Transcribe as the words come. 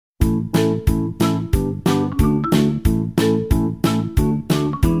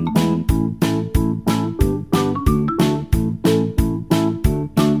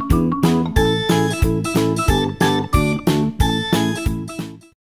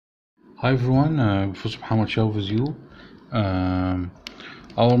Hi everyone, Professor Muhammad Shah with you.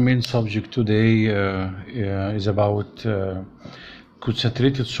 Our main subject today is about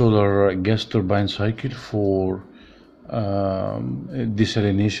concentrated solar gas turbine cycle for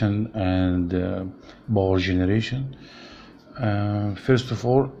desalination and power generation. First of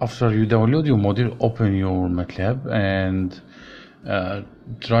all, after you download your model, open your MATLAB and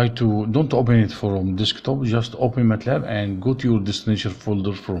don't open it from desktop, just open MATLAB and go to your destination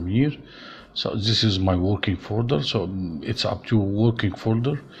folder from here. So this is my working folder, so it's up to working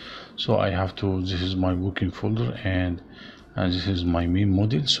folder. So I have to, this is my working folder and this is my main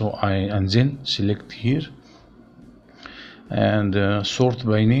model. So and then select here and sort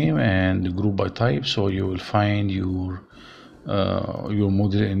by name and group by type, so you will find your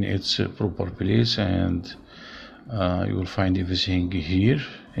model in its proper place, and you will find everything here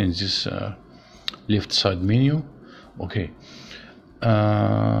in this left side menu. Okay,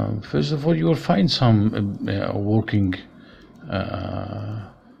 first of all, you will find some working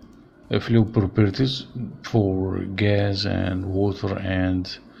flow properties for gas and water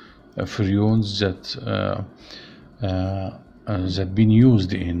and freons that been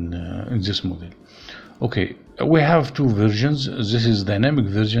used in this model. Okay, we have two versions. This is dynamic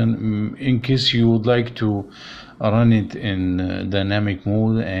version. In case you would like to run it in dynamic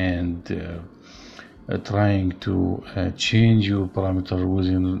mode and trying to change your parameter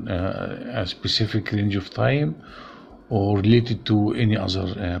within a specific range of time or related to any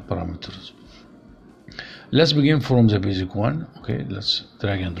other parameters. Let's begin from the basic one. Okay, let's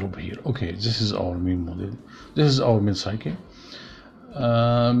drag and drop here. Okay, this is our main model. This is our main cycle.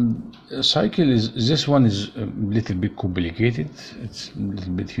 This one is a little bit complicated. It's a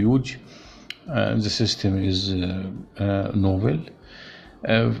little bit huge. The system is novel.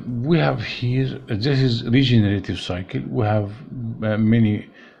 We have here, this is regenerative cycle. We have many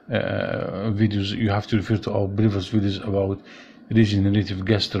videos. You have to refer to our previous videos about regenerative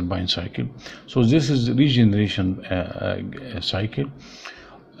gas turbine cycle. So this is regeneration cycle,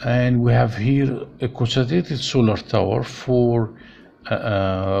 and we have here a concentrated solar tower for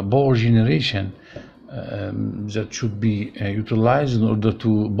power generation that should be utilized in order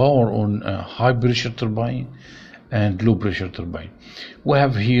to power on high pressure turbine and low pressure turbine. We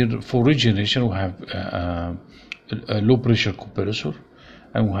have here for regeneration, we have a low pressure compressor,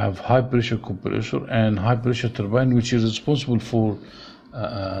 and we have high pressure compressor and high pressure turbine, which is responsible for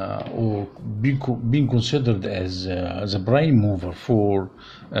or being considered as the prime mover for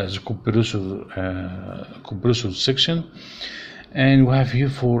the compressor section. And we have here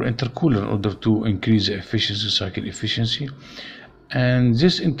for intercooler in order to increase the efficiency, cycle efficiency. And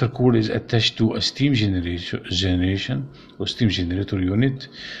this intercooler is attached to a steam generation or steam generator unit,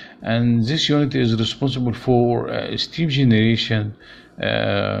 and this unit is responsible for steam generation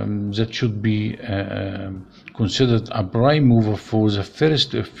that should be considered a prime mover for the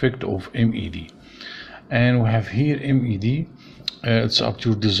first effect of MED. And we have here MED. It's up to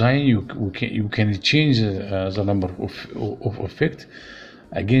your design. You can change the number of effect.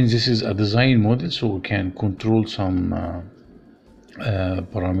 Again, this is a design model, so we can control some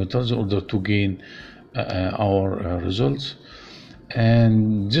parameters in order to gain our results.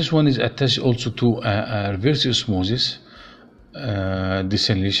 And this one is attached also to a reverse osmosis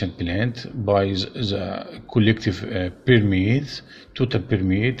desalination plant by the collective permeate, total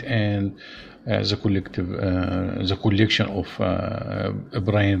permeate, and the collection of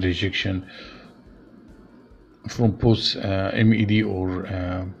brine rejection from both MED or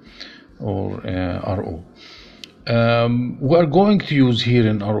RO. We are going to use here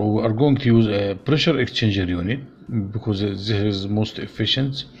in RO, we are going to use a pressure exchanger unit because this is most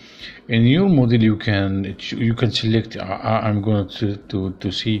efficient. In your model, you can select. I'm going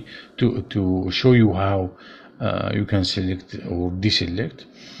to show you how you can select or deselect.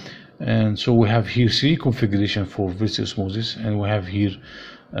 And so we have here three configuration for reverse osmosis, and we have here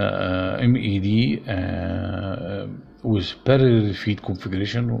MED with parallel feed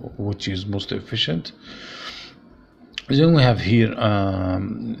configuration, which is most efficient. Then we have here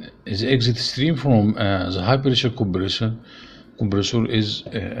the exit stream from the high pressure compressor is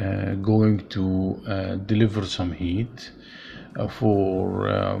going to deliver some heat for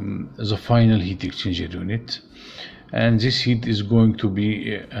the final heat exchanger unit, and this heat is going to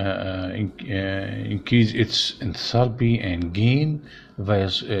be increase its enthalpy and gain via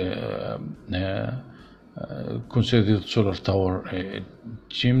concentrated solar tower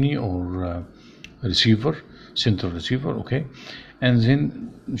chimney or receiver, central receiver. Okay, and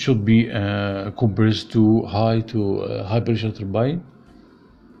then should be compressed to high pressure turbine,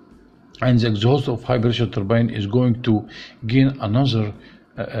 and the exhaust of high pressure turbine is going to gain another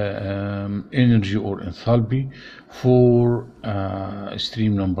energy or enthalpy for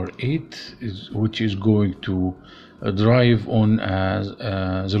stream number 8, which is going to drive on as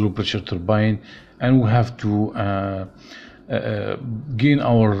the low pressure turbine, and we have to gain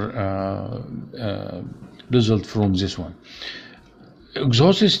our result from this one.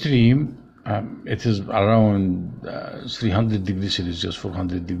 Exhaust stream, it is around 300 degrees Celsius,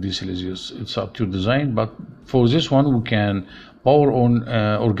 400 degrees Celsius. It's up to design, but for this one we can power on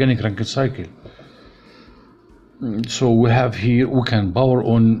organic Rankine cycle. So we have here, we can power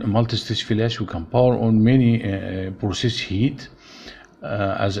on multi-stage flash, we can power on many process heat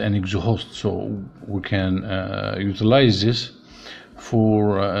as an exhaust. So we can utilize this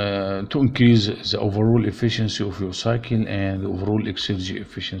for to increase the overall efficiency of your cycle and the overall Exergy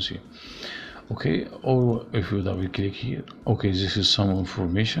efficiency. Okay, or if you double click here, okay, this is some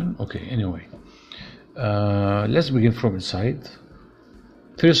information. Okay, anyway, let's begin from inside.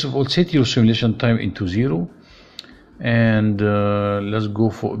 First of all, set your simulation time into 0, and let's go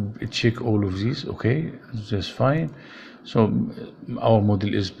for check all of these. Okay, that's fine. So our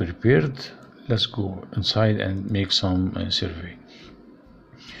model is prepared. Let's go inside and make some survey.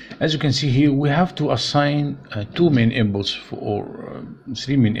 As you can see here, we have to assign 2 main inputs or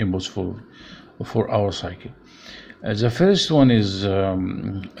 3 main inputs for our cycle. The first one is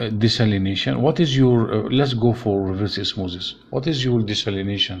desalination. What is your let's go for reverse osmosis. What is your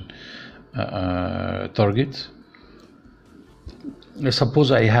desalination target?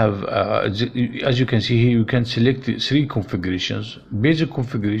 Suppose I have as you can see here, you can select 3 configurations: basic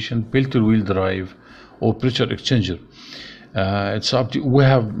configuration, pellet wheel drive, or pressure exchanger. It's up to, we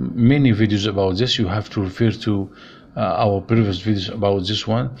have many videos about this. You have to refer to our previous videos about this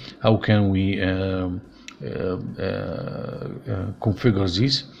one. How can we configure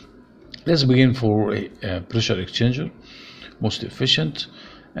these? Let's begin for a pressure exchanger, most efficient,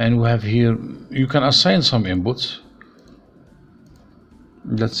 and we have here, you can assign some inputs.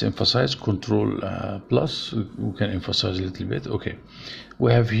 Let's emphasize Control plus. We can emphasize a little bit. Okay,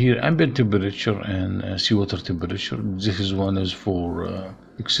 we have here ambient temperature and seawater temperature. This is one is for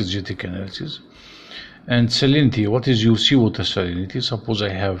exegetic analysis. And salinity. What is your seawater salinity? Suppose I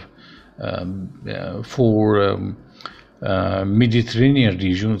have for Mediterranean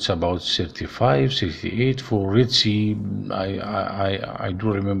region, it's about 35, 38. For Red Sea, I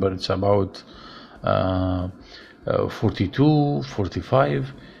do remember it's about 42,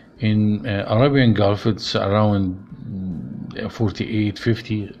 45. In Arabian Gulf, it's around 48,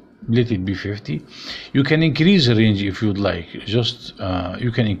 50. Let it be 50. You can increase the range if you'd like. Just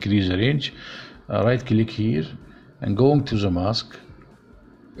you can increase the range. Right click here and going to the mask,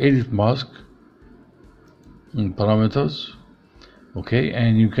 edit mask, parameters. Okay,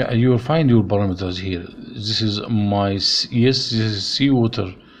 and you will find your parameters here. This is my this is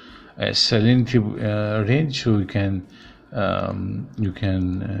seawater salinity range, so you can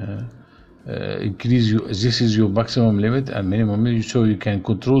increase this is your maximum limit and minimum limit, so you can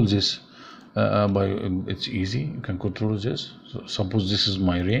control this by it's easy. You can control this. So suppose this is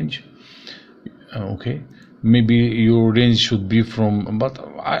my range. Okay, maybe your range should be from, but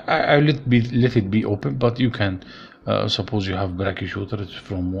I let it be open, but you can suppose you have brackish water, it's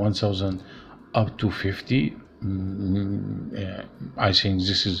from 1000 up to 50. I think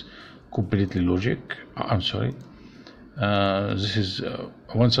this is completely logic. I'm sorry, this is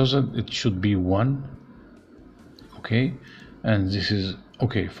 1000, it should be 1. Okay, and this is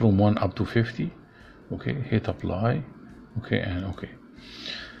okay from 1 up to 50. Okay, hit apply. Okay, and okay.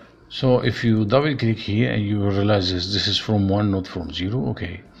 So if you double click here and you realize this is from 1, not from 0.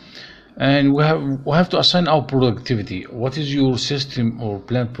 Okay, and we have to assign our productivity. What is your system or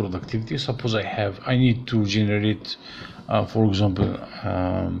plant productivity? Suppose I need to generate for example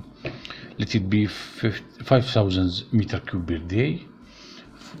let it be 5,000 meter cube per day.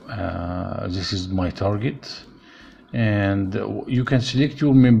 This is my target, and you can select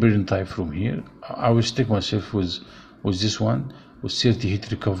your membrane type from here. I will stick myself with this one, with 30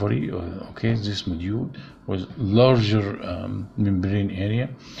 heat recovery. Okay, this module with larger membrane area.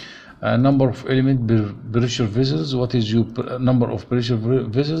 Number of element pressure vessels. What is your number of pressure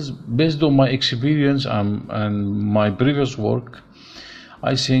vessels? Based on my experience and my previous work,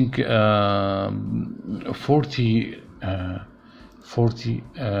 I think 40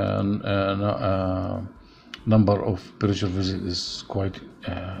 number of pressure vessels is quite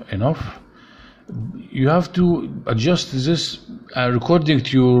enough. You have to adjust this according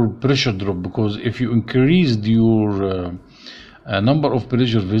to your pressure drop, because if you increased your number of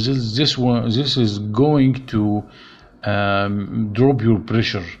pressure vessels, this is going to drop your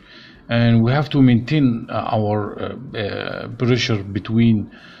pressure, and we have to maintain our pressure between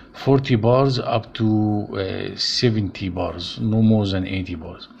 40 bars up to 70 bars, no more than 80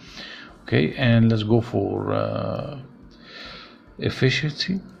 bars. Okay, and let's go for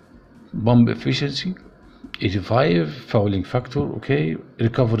efficiency, pump efficiency, 85, fouling factor. Okay,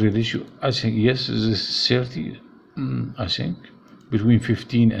 recovery ratio, I think yes, this is 30, I think between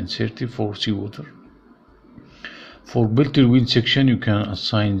 15 and 30 for seawater. For built-in wind section, you can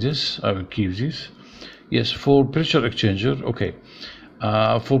assign this. I will keep this. Yes, for pressure exchanger. Okay,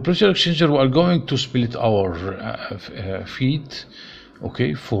 for pressure exchanger, we are going to split our feed.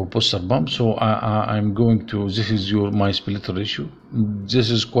 Okay, for booster pump. So I'm going to. This is my split ratio. This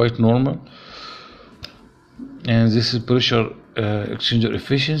is quite normal. And this is pressure exchanger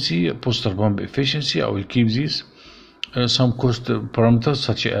efficiency, booster pump efficiency. I will keep this. Some cost parameters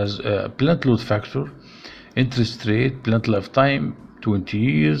such as plant load factor, interest rate, plant lifetime 20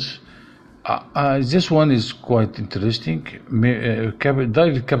 years. This one is quite interesting.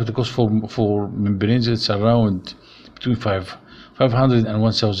 Direct capital cost for membranes, it's around between 500 and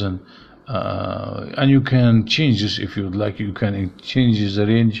 1,000, and you can change this if you would like. You can change the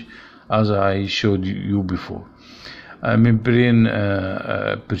range as I showed you before. Membrane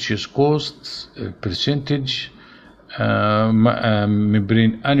purchase cost percentage,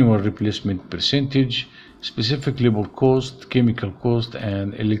 membrane annual replacement percentage, specific labor cost, chemical cost,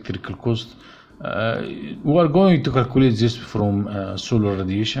 and electrical cost. We are going to calculate this from solar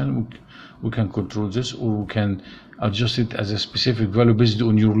radiation. We can control this, or we can adjust it as a specific value based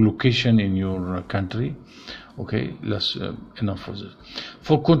on your location in your country. Okay, that's enough for this.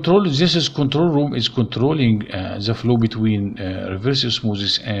 For control, this is control room is controlling the flow between reverse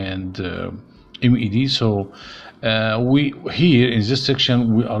osmosis and MED. So we here in this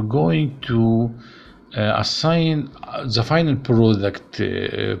section we are going to assign the final product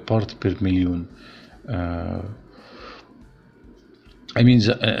part per million. I mean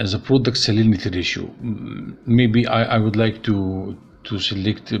the product salinity ratio. Maybe I would like to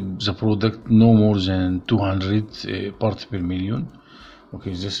select the product no more than 200 parts per million.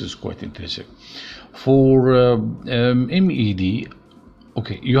 Okay, this is quite interesting. For MED,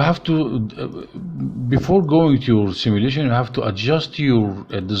 okay, you have to before going to your simulation, you have to adjust your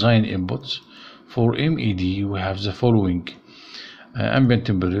design inputs. For MED, we have the following: ambient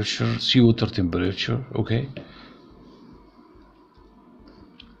temperature, seawater temperature. Okay.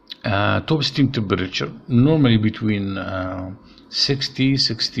 Top steam temperature, normally between 60,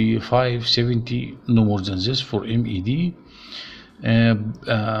 65, 70, no more than this for MED.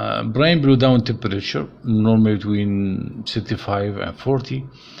 Brine blow down temperature, normally between 35 and 40.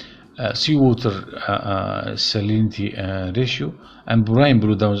 Seawater salinity ratio, and brine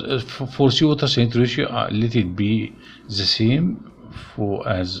blow down. For seawater salinity ratio, let it be the same for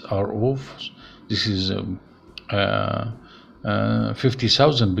as RO. This is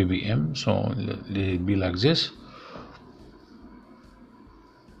 50,000 ppm, so let it be like this.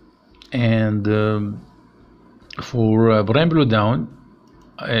 And for brine blow down,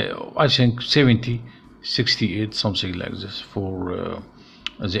 I think 70, 68, something like this for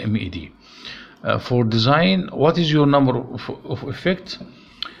the MED. For design, what is your number of effect?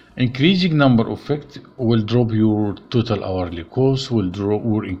 Increasing number of effect will drop your total hourly cost,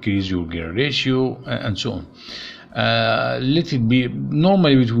 will increase your gear ratio, and so on. Let it be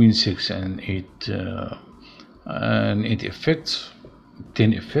normally between 6 and 8 effects,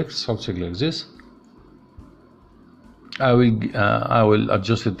 10 effects, something like this. I will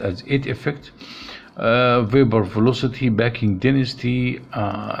adjust it as 8 effect. Vapor velocity, backing density,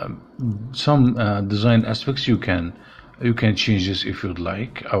 some design aspects you can change this if you'd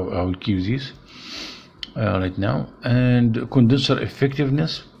like. I will keep this right now. And condenser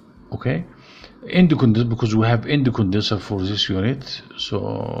effectiveness, okay. End condenser, because we have end condenser for this unit,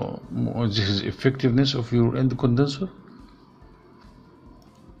 so this is effectiveness of your end condenser.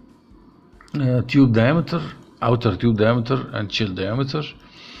 Tube diameter, outer tube diameter, and chill diameter.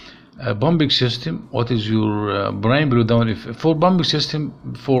 Pumping system, what is your brine blow down? For pumping system,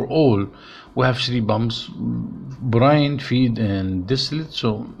 for all, we have 3 pumps: brine, feed, and distillate.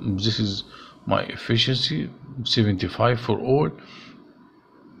 So this is my efficiency, 75 for all.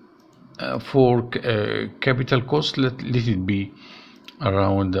 For capital cost, let it be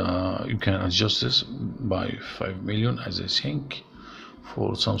around, you can adjust this by 5 million, as I think,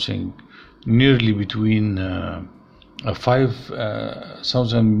 for something nearly between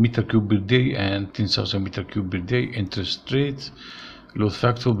 5,000 meter cube per day and 10,000 meter cube per day. Interest rate, load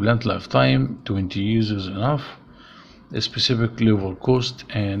factor, plant lifetime 20 years is enough. A specific level cost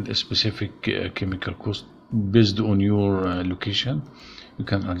and a specific chemical cost based on your location. You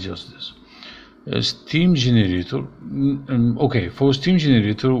can adjust this. Steam generator. Okay, for steam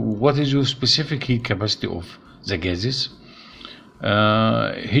generator, what is your specific heat capacity of the gases?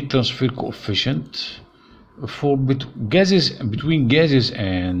 Heat transfer coefficient for between gases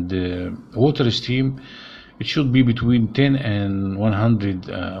and water steam, it should be between 10 and 100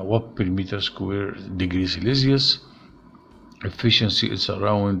 watt per meter square degrees Celsius. Efficiency is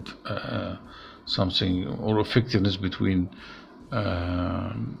around something, or effectiveness between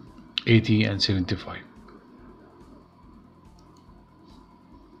 80 and 75.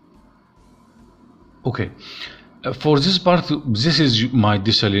 Okay, for this part, this is my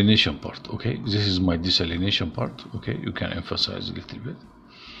desalination part. Okay, this is my desalination part. Okay, you can emphasize a little bit.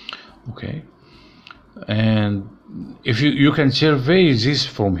 Okay, and if you can survey this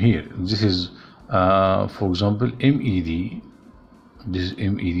from here. This is for example MED. This is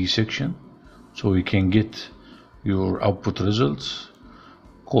MED section, so you can get your output results,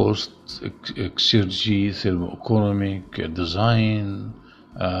 cost, Exergy, thermoeconomic, design,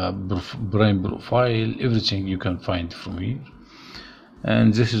 brine profile, everything you can find from here.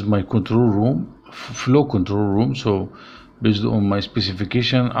 And this is my control room, flow control room. So based on my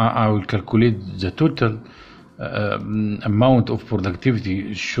specification, I will calculate the total amount of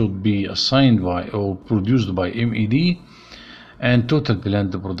productivity should be assigned by or produced by MED, and total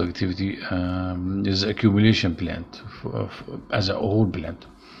plant productivity is accumulation plant as a whole plant,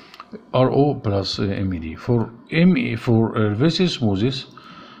 RO plus MED. For reverse osmosis,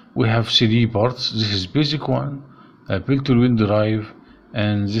 we have 3 parts. This is basic one, filter wind drive,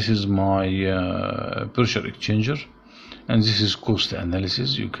 and this is my pressure exchanger, and this is cost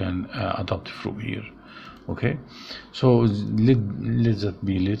analysis. You can adapt from here. Okay, so let that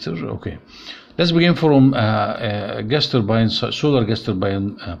be later. Okay, let's begin from gas turbine, solar gas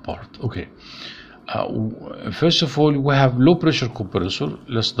turbine part. Okay, first of all, we have low pressure compressor.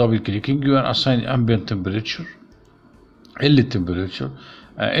 Let's double clicking. You are assigned ambient temperature, inlet temperature,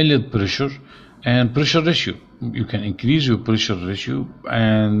 inlet pressure, and pressure ratio. You can increase your pressure ratio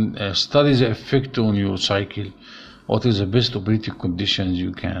and study the effect on your cycle. What is the best operating conditions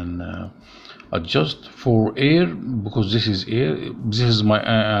you can adjust. For air, because this is air, this is my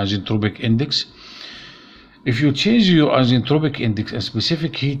isentropic index. If you change your isentropic index and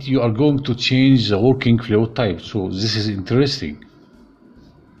specific heat, you are going to change the working fluid type. So this is interesting.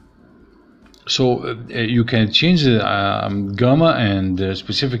 So you can change the gamma and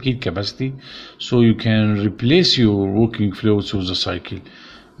specific heat capacity, so you can replace your working fluids with the cycle.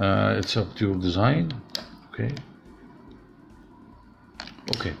 It's up to your design. Okay.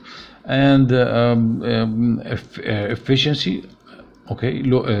 Okay. And efficiency. Okay,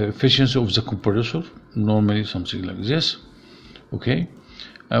 low efficiency of the compressor, normally something like this. Okay,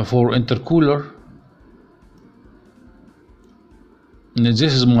 for intercooler,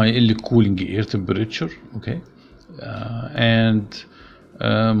 this is my inlet cooling air temperature. Okay, and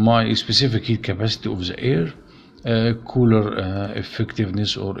my specific heat capacity of the air, cooler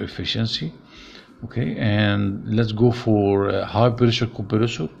effectiveness or efficiency. Okay, and let's go for high pressure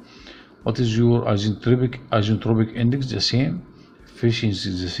compressor. What is your isentropic index? The same. Efficiency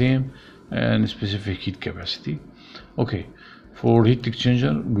is the same, and specific heat capacity. Okay, for heat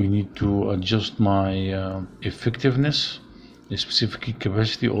exchanger, we need to adjust my effectiveness, the specific heat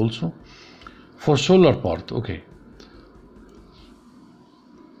capacity also. For solar part, okay.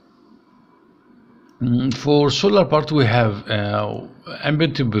 For solar part, we have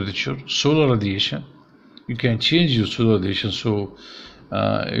ambient temperature, solar radiation. You can change your solar radiation. So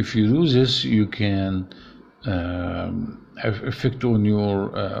if you do this, you can have effect on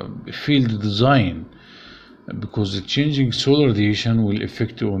your field design, because the changing solar radiation will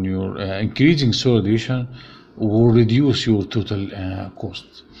affect on your increasing solar radiation will reduce your total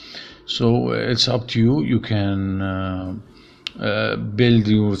cost. So it's up to you. You can build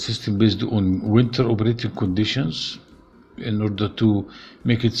your system based on winter operating conditions in order to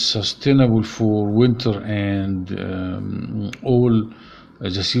make it sustainable for winter and all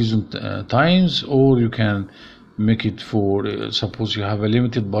the season times, or you can make it for suppose you have a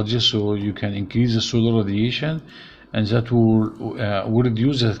limited budget, so you can increase the solar radiation, and that will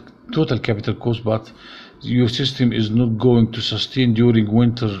reduce the total capital cost, but your system is not going to sustain during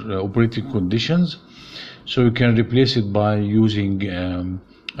winter operating conditions. So you can replace it by using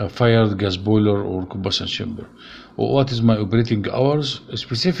a fired gas boiler or combustion chamber. What is my operating hours,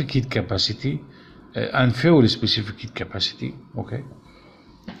 specific heat capacity, and fuel specific heat capacity? Okay.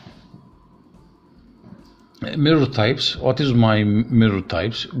 Mirror types. What is my mirror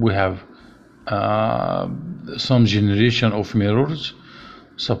types? We have some generation of mirrors.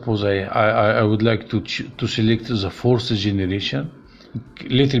 suppose I would like to select the forced generation,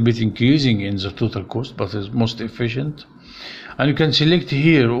 little bit increasing in the total cost, but is most efficient. And you can select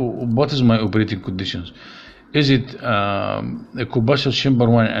here what is my operating conditions. Is it a combustion chamber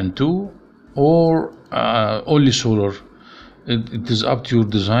 1 and 2, or only solar? It is up to your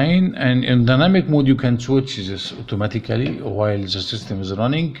design. And in dynamic mode you can switch this automatically while the system is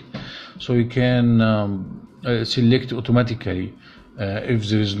running, so you can select automatically. If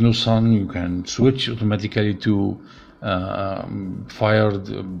there is no sun, you can switch automatically to fired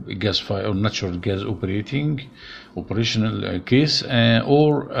gas fire or natural gas operational case,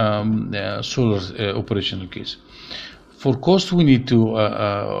 or solar operational case. For cost, we need to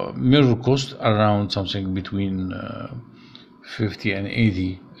mirror cost around something between 50 and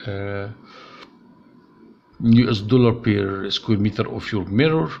 80 US dollar per square meter of your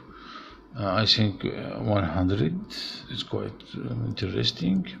mirror. I think 100 is quite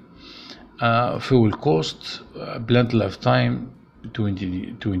interesting. Fuel cost, plant lifetime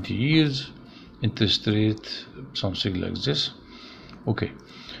 20 years, interest rate something like this. Okay.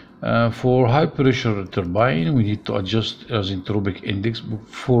 For high pressure turbine, we need to adjust azeotropic index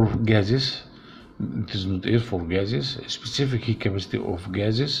for gases. It is not air, for gases, specific heat capacity of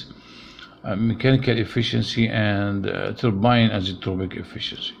gases, mechanical efficiency, and turbine azeotropic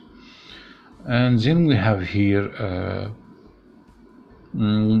efficiency. And then we have here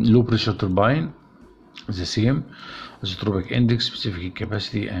low pressure turbine, the same, azeotropic index, specific heat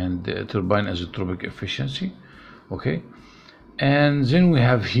capacity, and turbine azeotropic efficiency. Okay. And then we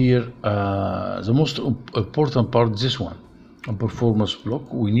have here the most important part, this one, a performance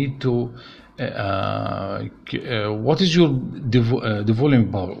block. We need to what is your devolution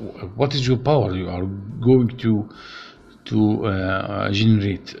power? What is your power you are going to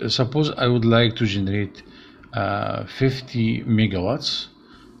generate? Suppose I would like to generate 50 megawatts,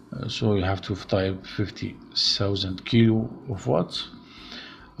 so you have to type 50,000 kilo of watts.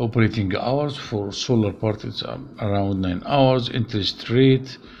 Operating hours for solar part, it's around 9 hours. Interest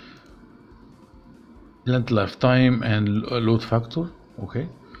rate, plant lifetime, and load factor. Okay,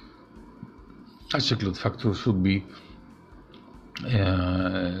 I think load factor should be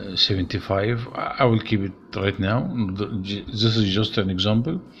 75. I will keep it right now. This is just an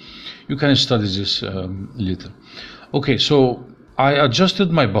example. You can study this later. Okay, so I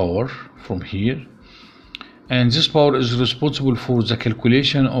adjusted my power from here, and this power is responsible for the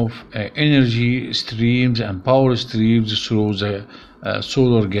calculation of energy streams and power streams through the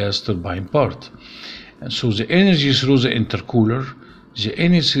solar gas turbine part. And so the energy through the intercooler, the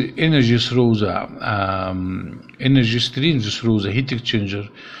energy through the energy streams through the heat exchanger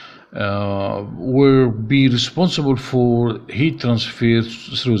will be responsible for heat transfer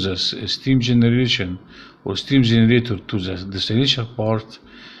through the steam generation or steam generator to the distillation part,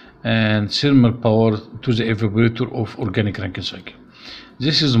 and thermal power to the evaporator of organic Rankine cycle.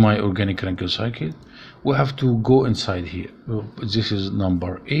 This is my organic Rankine cycle. We have to go inside here. This is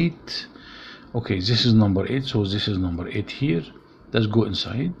number 8. Okay, this is number 8, so this is number 8 here. Let's go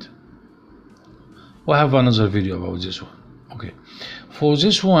inside. We have another video about this one. Okay, for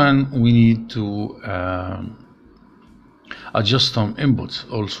this one we need to adjust some inputs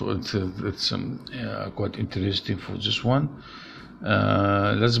also. It's quite interesting for this one.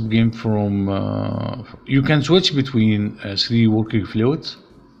 Let's begin from you can switch between 3 working fluids.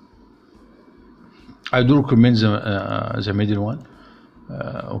 I do recommend the middle one.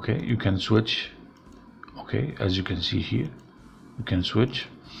 Okay, you can switch. Okay, as you can see here, you can switch.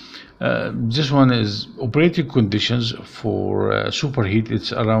 This one is operating conditions for superheat.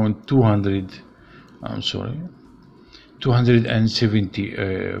 It's around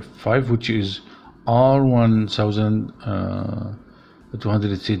 275, which is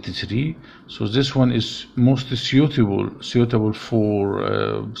R1233. So this one is most suitable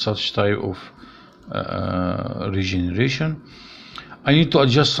for such type of regeneration. I need to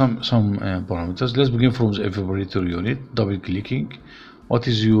adjust some parameters. Let's begin from the evaporator unit. Double clicking. What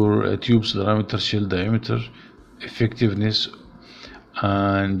is your tube's diameter, shell diameter, effectiveness,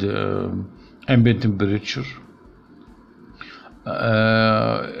 and ambient temperature,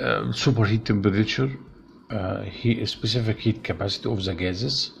 superheat temperature, specific heat capacity of the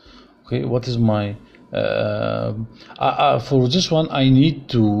gases. Okay, what is my for this one I need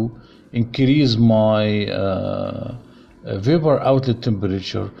to increase my vapor outlet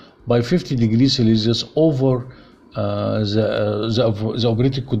temperature by 50 degrees Celsius over the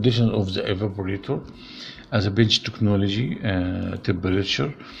operating conditions of the evaporator as a bench technology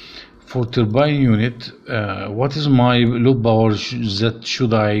temperature. For turbine unit, what is my load power that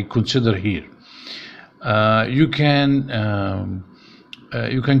should I consider here? You can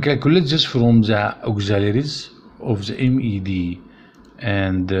you can calculate this from the auxiliaries of the MED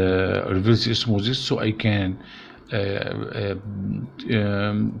and reverse osmosis, so I can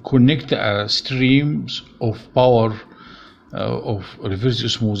connect streams of power of reverse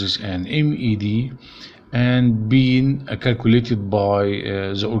osmosis and MED, and being calculated by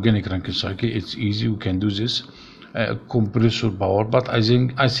the organic Rankine cycle. It's easy, we can do this. Compressor power, but I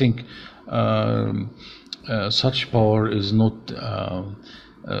think such power is not.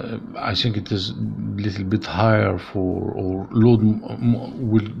 I think it is a little bit higher for, or load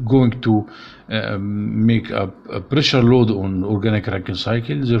will going to make a pressure load on organic Rankine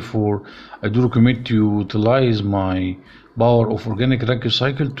cycle. Therefore, I do recommend to utilize my power of organic Rankine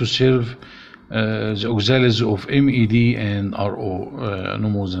cycle to serve the auxiliaries of MED and RO, no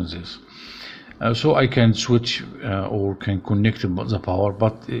more than this. So I can switch or can connect the power,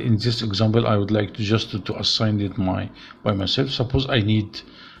 but in this example I would like to just to assign it by myself. Suppose I need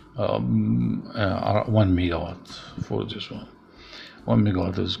 1 megawatt for this one. 1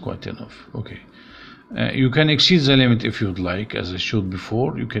 megawatt is quite enough. Okay, you can exceed the limit if you'd like, as I showed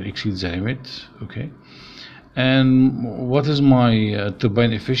before. You can exceed the limit. Okay, and what is my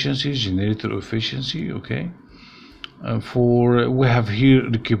turbine efficiency, generator efficiency? Okay. We have here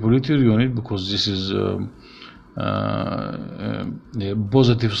recuperator unit, because this is the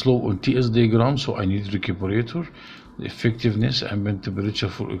positive slope on TS diagram, so I need recuperator. The effectiveness, ambient temperature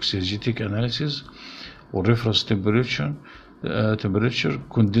for exergetic analysis, or reference temperature,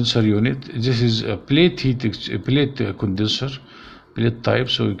 condenser unit. This is a plate condenser, plate type,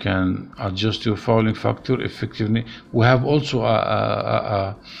 so you can adjust your fouling factor, effectiveness. We have also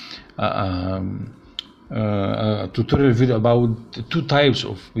a tutorial video about 2 types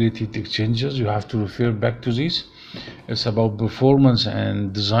of plate heat exchangers. You have to refer back to this. It's about performance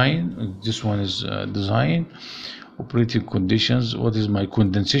and design. This one is design. Operating conditions. What is my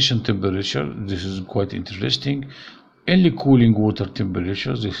condensation temperature? This is quite interesting. Only cooling water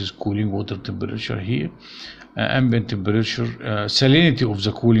temperature. This is cooling water temperature here. Ambient temperature, salinity of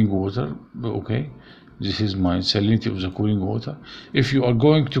the cooling water. Okay, this is my salinity of the cooling water. If you are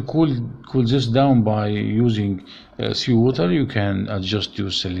going to cool this down by using seawater, you can adjust your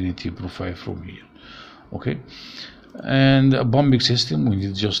salinity profile from here. Okay, and a pumping system, we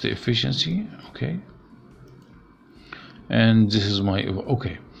need just the efficiency. Okay, and this is my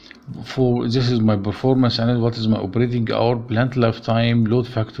this is my performance, and what is my operating hour, plant lifetime, load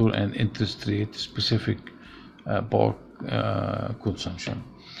factor, and interest rate, specific power consumption.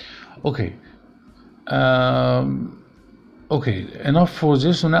 Okay. Okay, enough for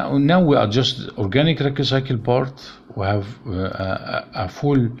this. Now we are just organic Rankine cycle part. We have a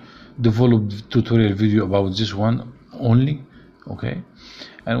full developed tutorial video about this one only. Okay,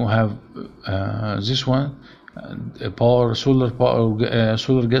 and we have this one, solar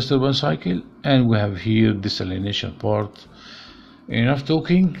gas turbine cycle, and we have here desalination part. Enough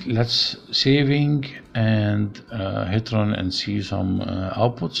talking. Let's saving and hit run and see some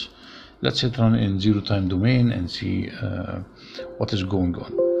outputs. Let's hit run in 0 time domain and see what is going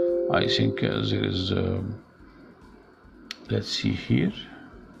on. I think there is, let's see here.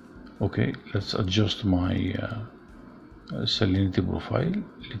 Okay, let's adjust my salinity profile.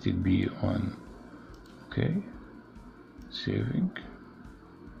 Let it be on. Okay, saving.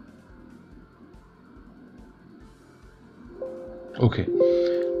 Okay,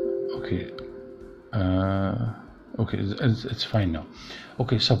 okay. Okay, it's fine now.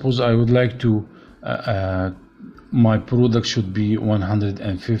 Okay, suppose I would like to my product should be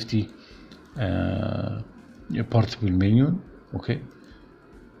 150 parts per million. Okay,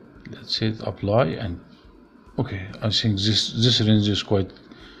 let's hit apply, and okay, I think this range is quite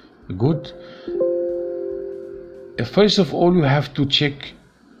good. First of all, you have to check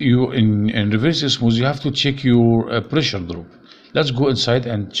in reverse osmosis. You have to check your pressure drop. Let's go inside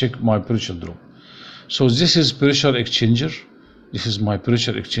and check my pressure drop. So this is pressure exchanger. This is my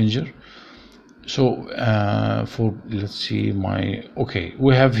pressure exchanger. So for, let's see my, okay,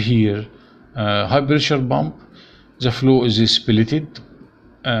 we have here high pressure pump. The flow is splitted.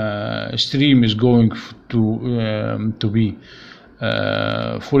 Stream is going to be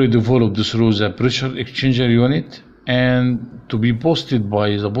fully developed through the pressure exchanger unit and to be posted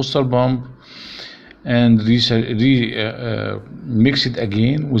by the booster pump and mix it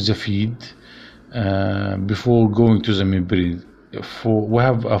again with the feed before going to the membrane. We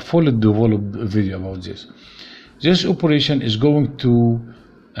have a fully developed video about this. This operation is going to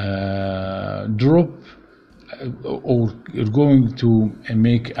drop or going to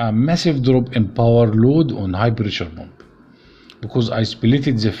make a massive drop in power load on high pressure pump, because I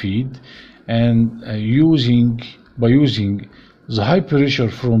splitted the feed and by using the high pressure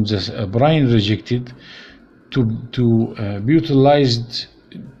from this brine rejected to be utilized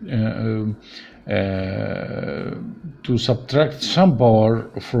to subtract some power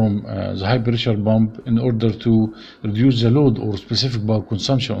from the high pressure pump in order to reduce the load or specific power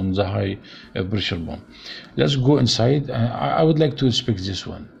consumption on the high pressure pump. Let's go inside. I would like to inspect this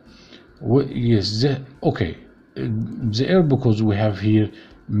one. Yes, okay. The air, because we have here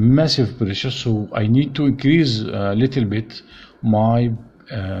massive pressure, so I need to increase a little bit my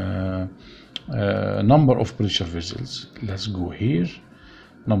number of pressure vessels. Let's go here,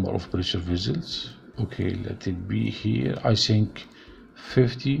 number of pressure vessels. Okay, let it be here, I think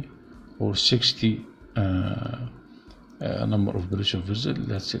 50 or 60 number of pressure vessels.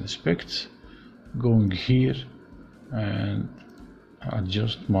 Let's inspect, going here and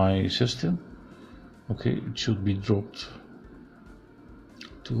adjust my system. Okay, it should be dropped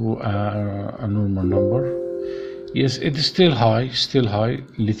to a normal number. Yes, it is still high,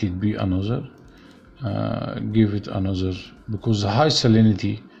 let it be another, give it another, because the high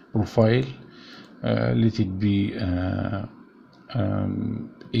salinity profile, let it be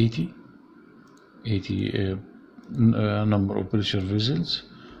 80 number of pressure vessels.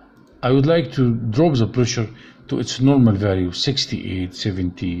 I would like to drop the pressure to its normal value, 68,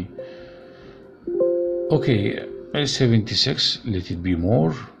 70. Okay, 76, let it be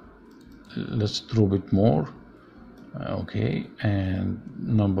more. Let's drop it more. Okay, and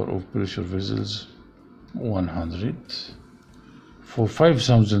number of pressure vessels 100 for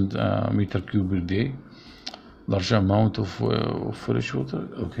 5,000 meter cube per day. Large amount of fresh water.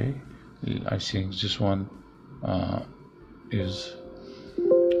 Okay, I think this one is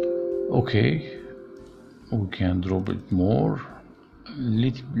okay. We can drop it more.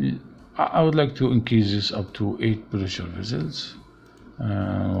 I would like to increase this up to 8 pressure vessels,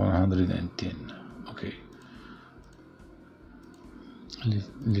 110. Okay,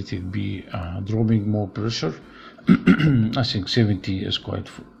 let it be dropping more pressure. I think 70 is quite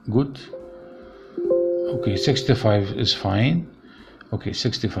good. Okay, 65 is fine. Okay,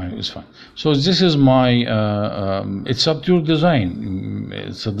 65 is fine. So this is my it's up to your design.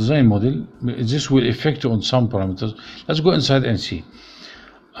 It's a design model. This will affect on some parameters. Let's go inside and see.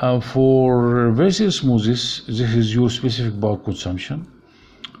 For reverse osmosis, this is your specific power consumption,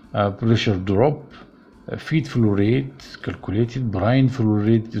 pressure drop, feed flow rate calculated, brine flow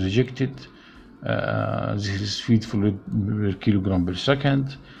rate rejected. This is feed flow rate per kilogram per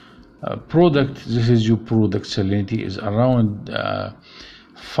second. Product, this is your product salinity, is around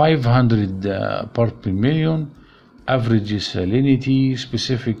 500 part per million. Average salinity,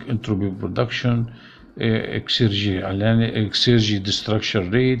 specific entropy of production, Exergy destruction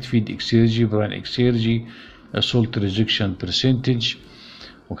rate, feed Exergy, brine Exergy, salt rejection percentage.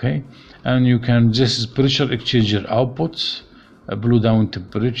 Okay, and you can, this is pressure exchanger outputs, blow down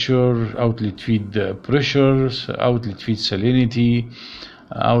temperature, outlet feed pressures, outlet feed salinity,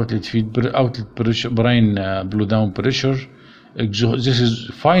 outlet pressure, brine blow down pressure. This is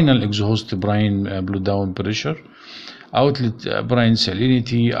final exhaust brine blow down pressure, outlet brine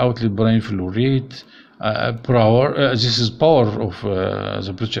salinity, outlet brine flow rate, power. This is power of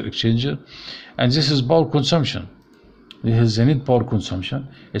the pressure exchanger, and this is power consumption. This is the net power consumption.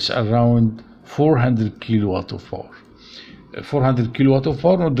 It's around 400 kilowatt of power. 400 kilowatt of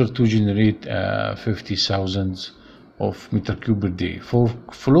power in order to generate 50,000 of meter cube per day. For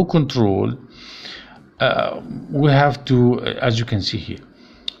flow control, we have to, as you can see here,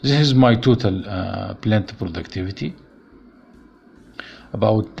 this is my total plant productivity,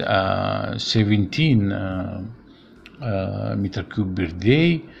 about 17 meter cube per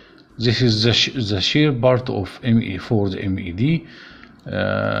day. This is the shear part of for the MED.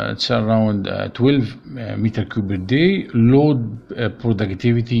 It's around 12 meter cube per day load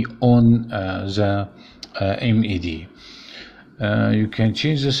productivity on the MED. You can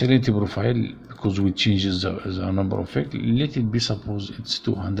change the salinity profile because we change the number of effect. Let it be, suppose it's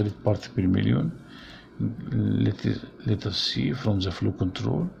 200 parts per million. Let us see from the flow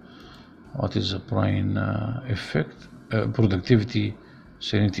control what is the brine effect, productivity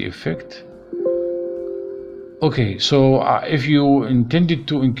salinity effect. Okay, so if you intended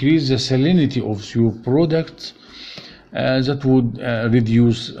to increase the salinity of your product, that would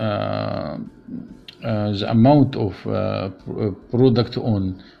reduce the amount of product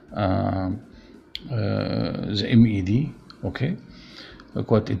on the MED. Okay,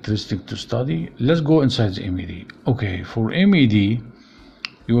 quite interesting to study. Let's go inside the MED. Okay, for MED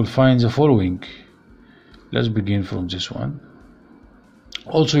you will find the following. Let's begin from this one.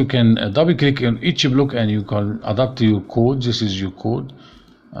 Also, you can double click on each block and you can adapt your code. This is your code.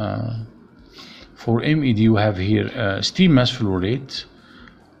 For MED, you have here steam mass flow rate.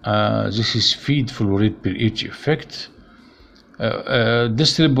 This is feed flow rate per each effect.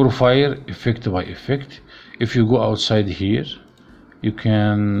 Distillate profile, effect by effect. If you go outside here, you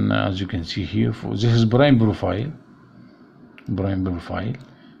can, as you can see here, this is brine profile.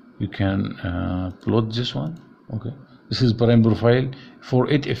 You can plot this one. Okay, this is brine profile for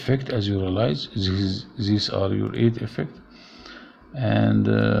 8 effect. As you realize, these are your 8 effect, and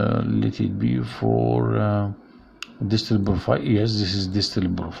let it be for distillate profile. Yes, this is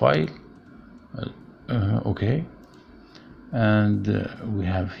distillate profile. Okay, and we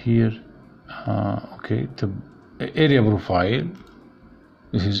have here okay, the area profile.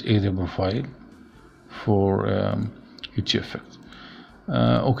 This is area profile for each effect.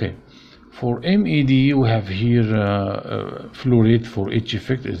 Okay, for MED we have here flow rate for each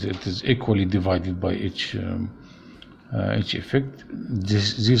effect. It is equally divided by each effect.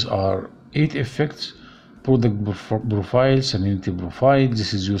 These are 8 effects: product profile, salinity profile.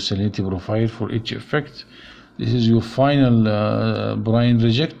 This is your salinity profile for each effect. This is your final brine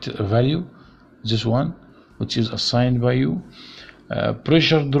reject value, this one, which is assigned by you.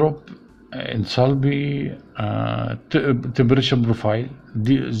 Pressure drop, enthalpy, temperature profile.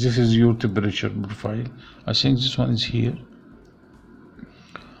 This is your temperature profile. I think this one is here.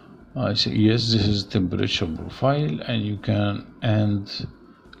 I say yes, this is temperature profile, and you can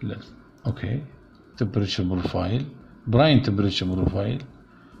okay, temperature profile, brine temperature profile,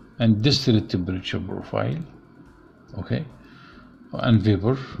 and distillate temperature profile. Okay, and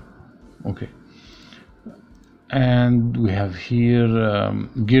vapor. Okay, and we have here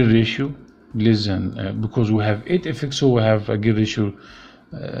gear ratio less than because we have 8 effects, so we have a gear ratio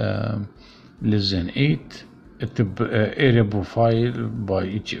less than 8. Area profile by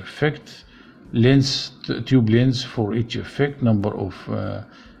each effect, length, tube length for each effect, number of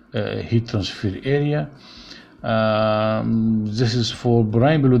heat transfer area. This is for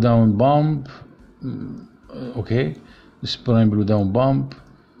brine blow down pump. Okay, this brine blow down pump.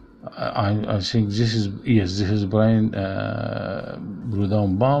 I think this is, yes, this is brine blow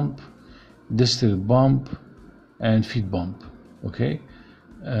down pump, distillate pump, and feed pump. Okay,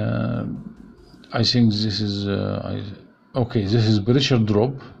 I think this is okay. This is pressure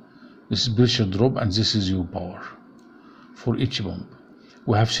drop. This is pressure drop, and this is your power for each pump.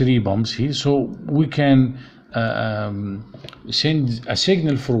 We have 3 pumps here, so we can send a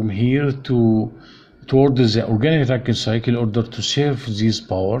signal from here towards the organic Rankine cycle in order to save this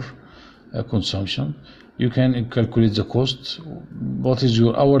power consumption. You can calculate the cost. What is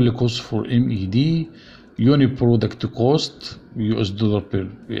your hourly cost for MED? Unit product cost, US dollar per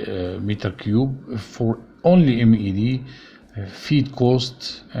meter cube for only MED. Feed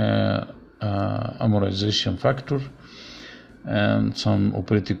cost, amortization factor, and some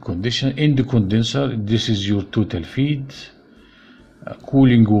operating condition. In the condenser, this is your total feed.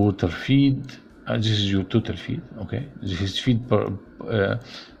 Cooling water feed, this is your total feed. Okay, this is feed per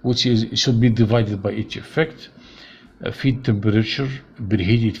which should be divided by each effect. Feed temperature,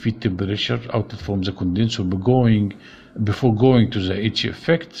 preheated feed temperature outlet from the condenser before going to the each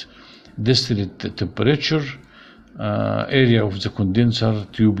effect. Distillate temperature, area of the condenser,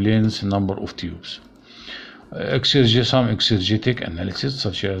 tube length, number of tubes. Exergy, some exergetic analysis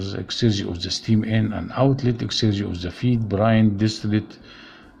such as exergy of the steam in and outlet, exergy of the feed, brine, distillate,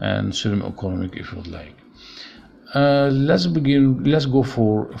 and thermoeconomic if you'd like. Let's begin. Let's go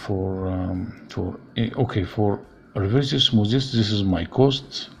for reverse osmosis. This is my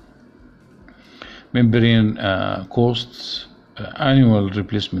cost. Membrane costs, annual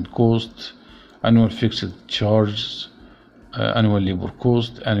replacement cost, annual fixed charges, annual labor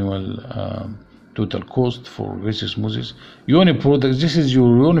cost, annual total cost for reverse osmosis. Unit product. This is your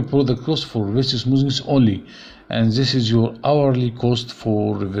unit product cost for reverse osmosis only, and this is your hourly cost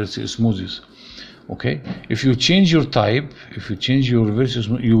for reverse osmosis. Okay, if you change your type, if you change your reverse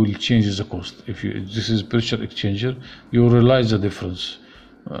osmosis, you will change the cost. If this is pressure exchanger, you will realize the difference.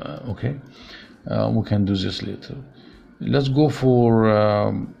 Okay, we can do this later. Let's go for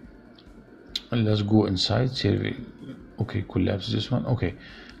let's go inside survey. Okay, collapse this one. Okay,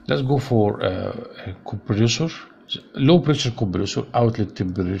 let's go for compressor, low pressure compressor, outlet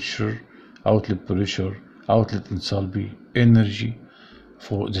temperature, outlet pressure, outlet enthalpy, energy.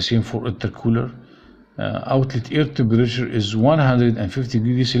 For the same for intercooler. Outlet air temperature is 150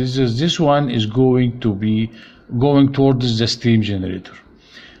 degrees Celsius. This one is going to be going towards the steam generator.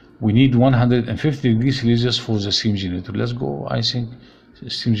 We need 150 degrees Celsius for the steam generator. Let's go. I think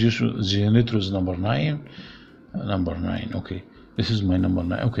steam generator is number 9. Number 9. Okay, this is my number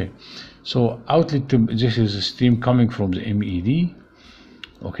 9. Okay, so outlet this is steam coming from the MED.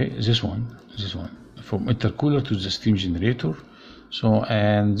 Okay, this one from intercooler to the steam generator. So,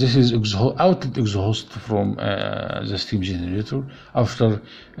 and this is outlet exhaust from the steam generator after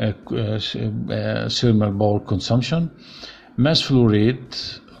thermal power consumption. Mass flow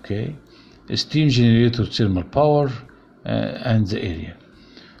rate, okay, steam generator thermal power, and the area.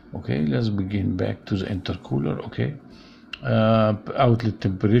 Okay, let's begin back to the intercooler. Okay, outlet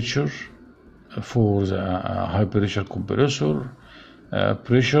temperature for the high pressure compressor,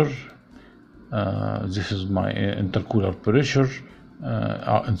 pressure. This is my intercooler pressure,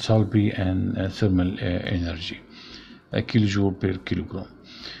 enthalpy, and thermal energy, kilojoule per kilogram.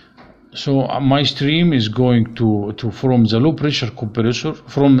 So my stream is going to from the low pressure compressor,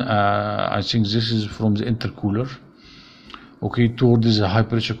 from I think this is from the intercooler, okay, towards the high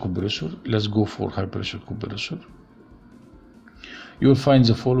pressure compressor. Let's go for high pressure compressor. You will find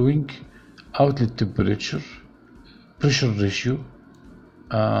the following: outlet temperature, pressure ratio,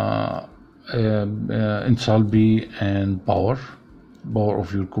 enthalpy, and power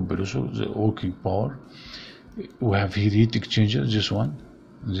of your compressor, the working power. We have here heat exchanger, this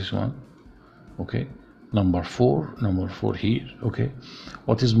one, okay, number four here. Okay,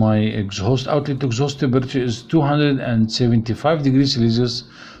 what is my exhaust? Outlet exhaust temperature is 275 degrees Celsius,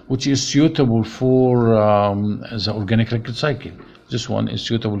 which is suitable for the organic Rankine cycle. This one is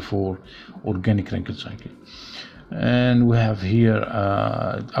suitable for organic Rankine cycle. And we have here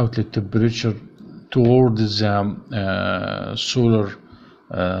outlet temperature towards the solar,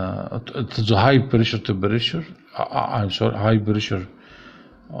 the high pressure temperature.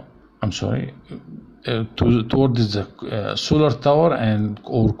 Towards the solar tower and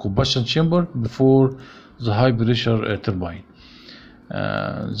or combustion chamber before the high pressure turbine.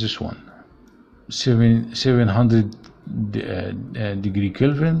 This one, 700 degree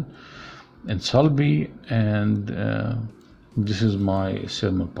Kelvin enthalpy, and this is my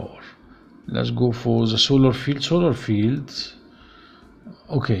thermal power. Let's go for the solar field.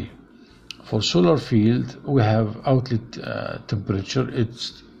 Okay, for solar field we have outlet temperature.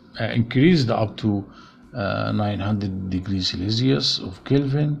 It's increased up to 900 degrees Celsius of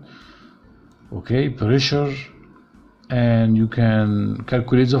Kelvin. Okay, pressure, and you can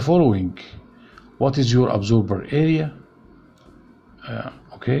calculate the following: what is your absorber area?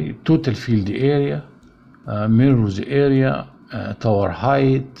 Okay, total field area, mirrors area, tower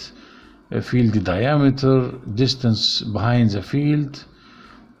height, field diameter, distance behind the field,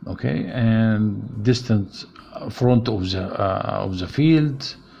 okay, and distance front of the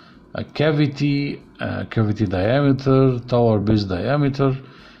field, cavity diameter, tower base diameter,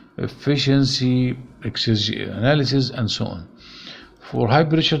 efficiency, Exergy analysis, and so on. For high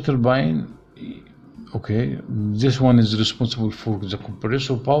pressure turbine, okay, this one is responsible for the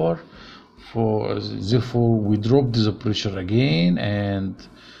compressor power. Therefore we dropped the pressure again, and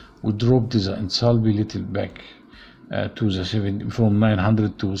we dropped the enthalpy little back to the from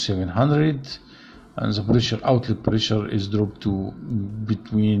 900 to 700, and the pressure, outlet pressure, is dropped to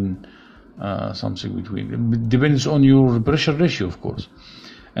between something between, depends on your pressure ratio, of course.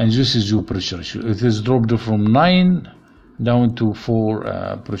 And this is your pressure ratio. It is dropped from 9 down to 4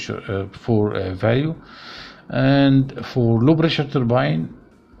 value. And for low pressure turbine,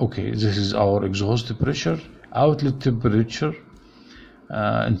 okay, this is our exhaust pressure, outlet temperature,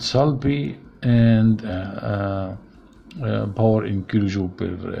 enthalpy, and power in kilojoule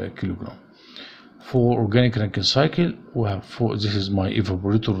per kilogram. For organic Rankine cycle, we have this is my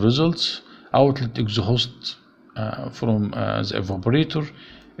evaporator results: outlet exhaust from the evaporator,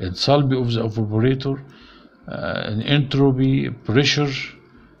 enthalpy of the evaporator, entropy, pressure,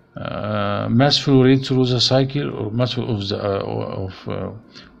 mass flow rate through the cycle, or mass flow of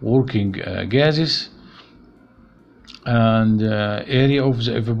working gases, and area of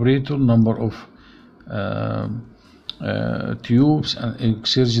the evaporator, number of tubes, and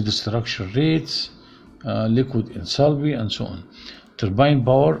Exergy destruction rates, liquid enthalpy, and so on. Turbine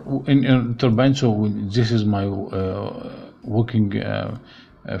power in turbine. So this is my working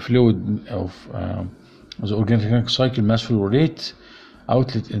fluid of the organic Rankine cycle: mass flow rate,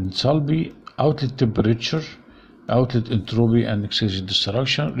 outlet enthalpy, outlet temperature, outlet entropy, and Exergy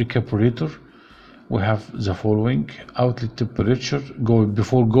destruction. Recuperator, we have the following: outlet temperature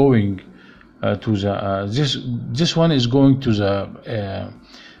before going to the this one is going to the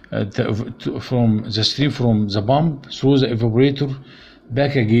from the stream from the pump through the evaporator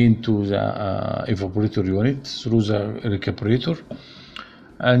back again to the evaporator unit through the recuperator,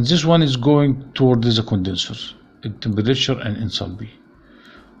 and this one is going towards the condenser, temperature and enthalpy.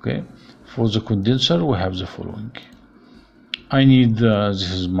 Okay, for the condenser we have the following: I need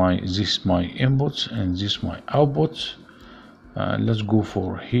this is my inputs, and this my outputs. Let's go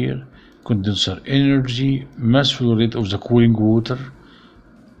for here. Condenser energy, mass flow rate of the cooling water,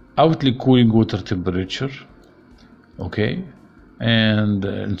 outlet cooling water temperature, okay, and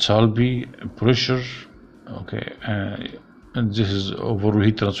enthalpy, pressure, okay, and this is overall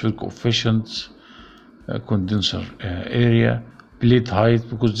heat transfer coefficient, condenser area, plate height,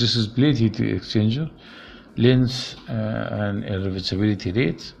 because this is plate heat exchanger, length, and irreversibility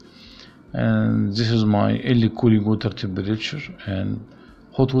rate. And this is my L cooling water temperature and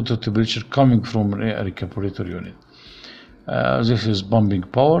hot water temperature coming from a recuperator unit. This is pumping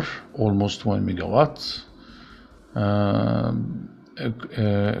power, almost 1 megawatts.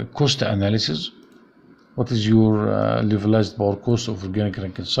 Cost analysis. What is your levelized power cost of organic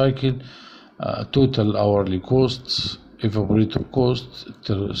Rankine cycle? Total hourly costs, evaporator cost,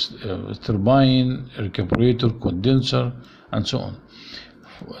 turbine, recuperator, condenser, and so on.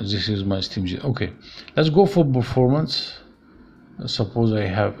 This is my steam jet. Okay, let's go for performance. Suppose I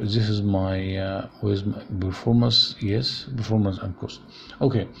have, this is my where's my performance? Yes, performance and cost.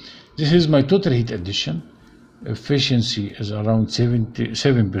 Okay, this is my total heat addition. Efficiency is around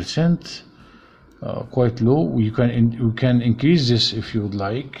 77%, quite low. You can increase this if you would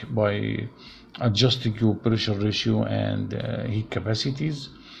like by adjusting your pressure ratio and heat capacities.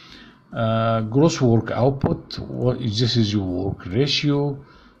 Gross work output, this is your work ratio,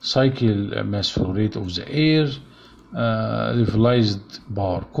 cycle mass flow rate of the air, levelized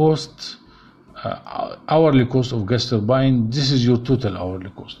power cost, hourly cost of gas turbine. This is your total hourly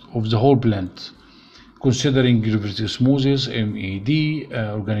cost of the whole plant, considering reverse osmosis, MED,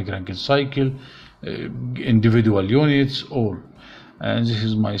 organic Rankine cycle, individual units, all. And this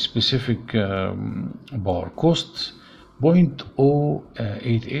is my specific power cost.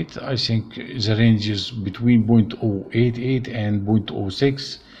 0.088, I think the range is between 0.088 and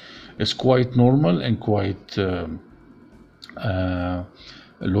 0.06. It's quite normal and quite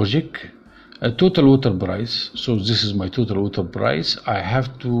logic. Total water price, so this is my total water price. I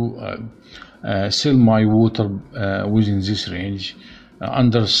have to sell my water within this range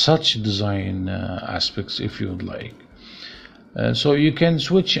under such design aspects if you would like. So you can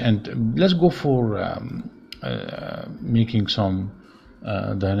switch, and let's go for making some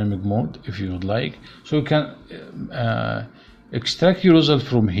dynamic mode if you would like. So you can extract your result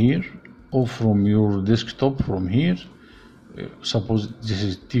from here or from your desktop from here. Suppose this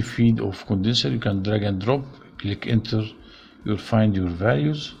is T feed of condenser, you can drag and drop, click enter, you'll find your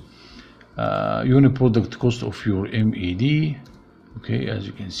values. Unit product cost of your MED, okay, as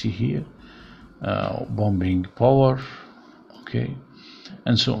you can see here, pumping power, okay,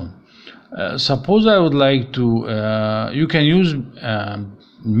 and so on. Suppose I would like to, you can use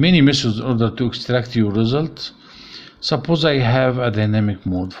many methods in order to extract your result. Suppose I have a dynamic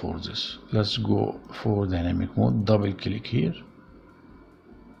mode for this. Let's go for dynamic mode, double click here.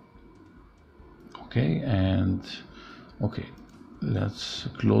 Okay, and okay, let's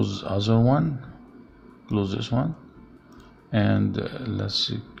close other one, close this one, and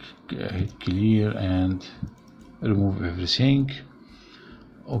let's hit clear and remove everything.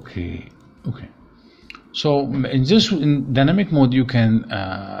 Okay. So in this, in dynamic mode, you can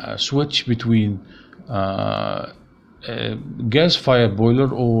switch between gas fire boiler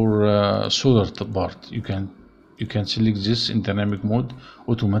or solar part. You can select this in dynamic mode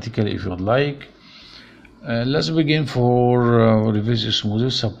automatically if you would like. Let's begin for reverse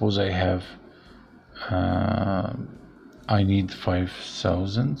osmosis. Suppose I have I need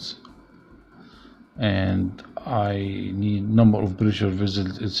 5,000 and I need number of pressure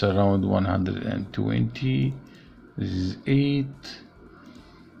vessels. It's around 120. This is 8.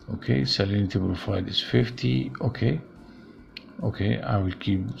 Okay, salinity profile is 50. Okay, I will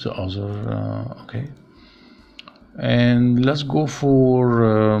keep the other. Okay, and let's go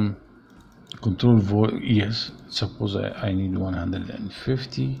for control void. Yes, suppose I need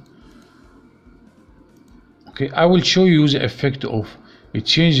 150. Okay, I will show you the effect of a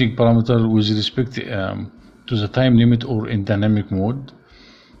changing parameter with respect to the time limit or in dynamic mode.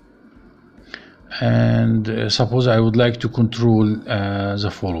 And suppose I would like to control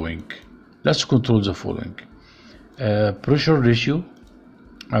the following. Let's control the following. Pressure ratio,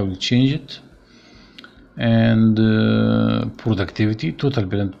 I will change it. And productivity, total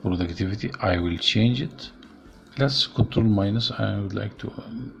plant productivity, I will change it. Let's control minus, I would like to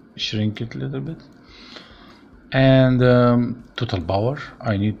shrink it a little bit. And total power,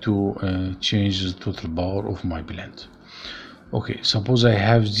 I need to change the total power of my plant. Okay, suppose I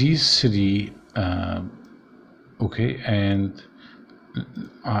have these three. Okay, and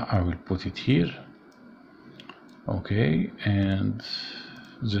I will put it here. Okay, and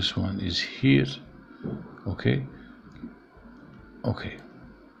this one is here. Okay, Okay,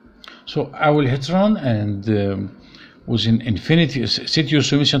 so I will hit run, and within infinity, set your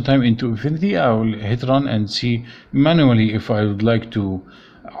submission time into infinity. I will hit run and see manually if I would like to.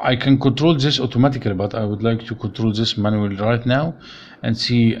 I can control this automatically, but I would like to control this manually right now and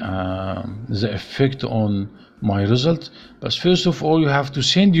see the effect on my result. But first of all, you have to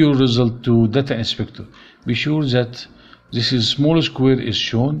send your result to Data Inspector. Be sure that this is small square is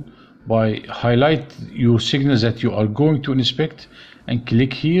shown by highlight your signals that you are going to inspect and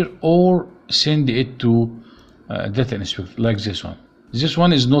click here, or send it to Data Inspector like this one. This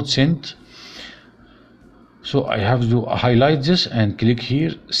one is not sent, so I have to highlight this and click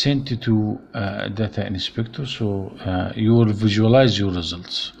here, send it to Data Inspector, so you will visualize your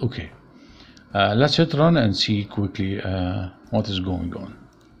results. Okay, let's hit run and see quickly what is going on.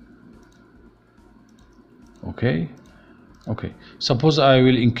 Okay, suppose I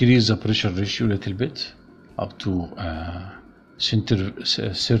will increase the pressure ratio a little bit up to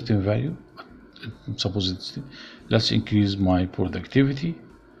certain value. Suppose it's, let's increase my productivity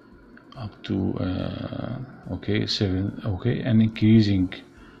up to 7. Okay, and increasing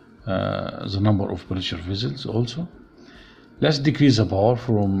the number of pressure vessels also. Let's decrease the power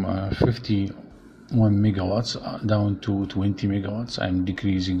from 51 megawatts down to 20 megawatts. I'm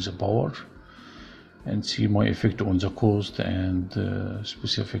decreasing the power, and see my effect on the cost and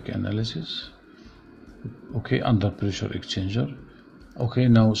specific analysis. Okay, under pressure exchanger. Okay,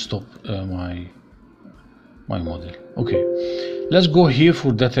 now stop my model. Okay, let's go here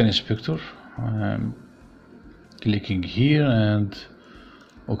for Data Inspector. I'm clicking here, and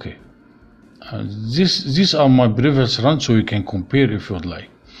okay, these are my previous runs, so you can compare if you would like.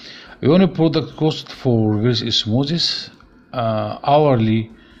 Unit product cost for reverse osmosis,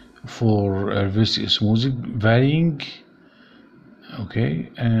 hourly for reverse osmosis varying. Okay,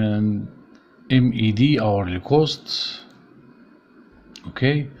 and MED hourly costs.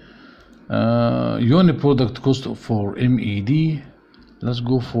 Okay, unit product cost for MED. Let's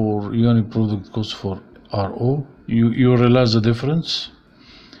go for unit product cost for RO. You realize the difference.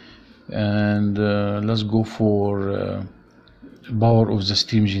 And let's go for power of the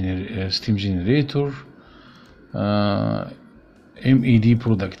steam generator, MED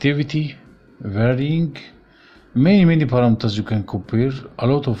productivity varying. Many parameters you can compare. A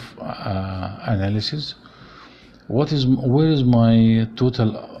lot of analysis. Where is my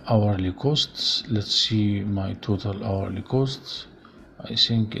total hourly costs? Let's see my total hourly costs. I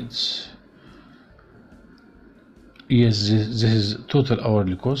think it's, yes, this is total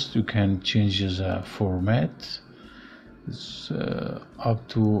hourly cost. You can change the format. It's up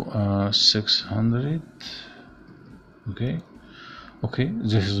to 600. Okay,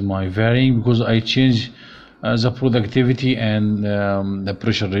 this is my varying because I change the productivity and the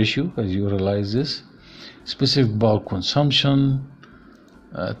pressure ratio, as you realize this. Specific power consumption,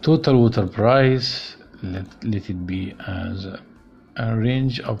 total water price, let it be as a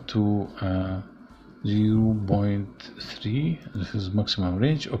range up to 0.3. This is maximum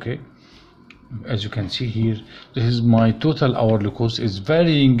range. Okay, as you can see here, this is my total hourly cost. Is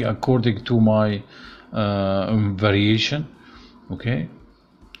varying according to my variation. Okay,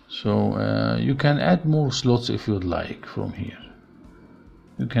 so you can add more slots if you would like from here.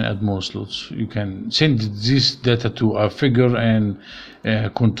 You can add more slots. You can send this data to a figure and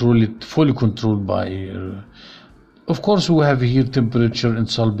control it, fully controlled by of course we have here temperature,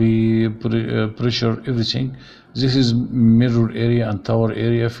 enthalpy, pressure, everything. This is mirror area and tower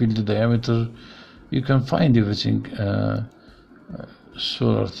area, field diameter. You can find everything.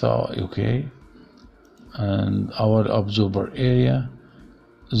 Solar tower, okay, and our absorber area.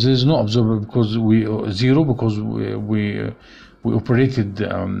 There is no absorber because we zero, because we operated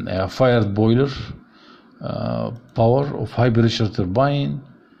a fired boiler, power of high pressure turbine,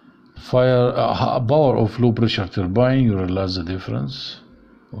 power of low pressure turbine. You realize the difference.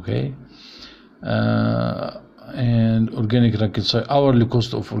 Okay, and organic Rankine cycle, hourly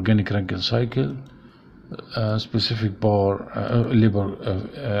cost of organic Rankine cycle, specific power, labor,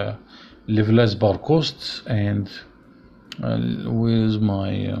 levelized power costs, and where is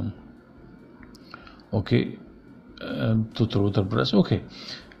my okay, total water price. Okay,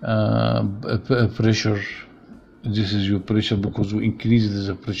 pressure. This is your pressure because we increased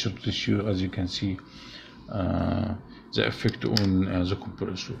the pressure ratio, as you can see, the effect on the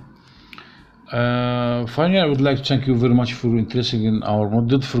compressor. Finally, I would like to thank you very much for interest in our model.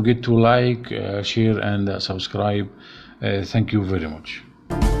 Don't forget to like, share, and subscribe. Thank you very much.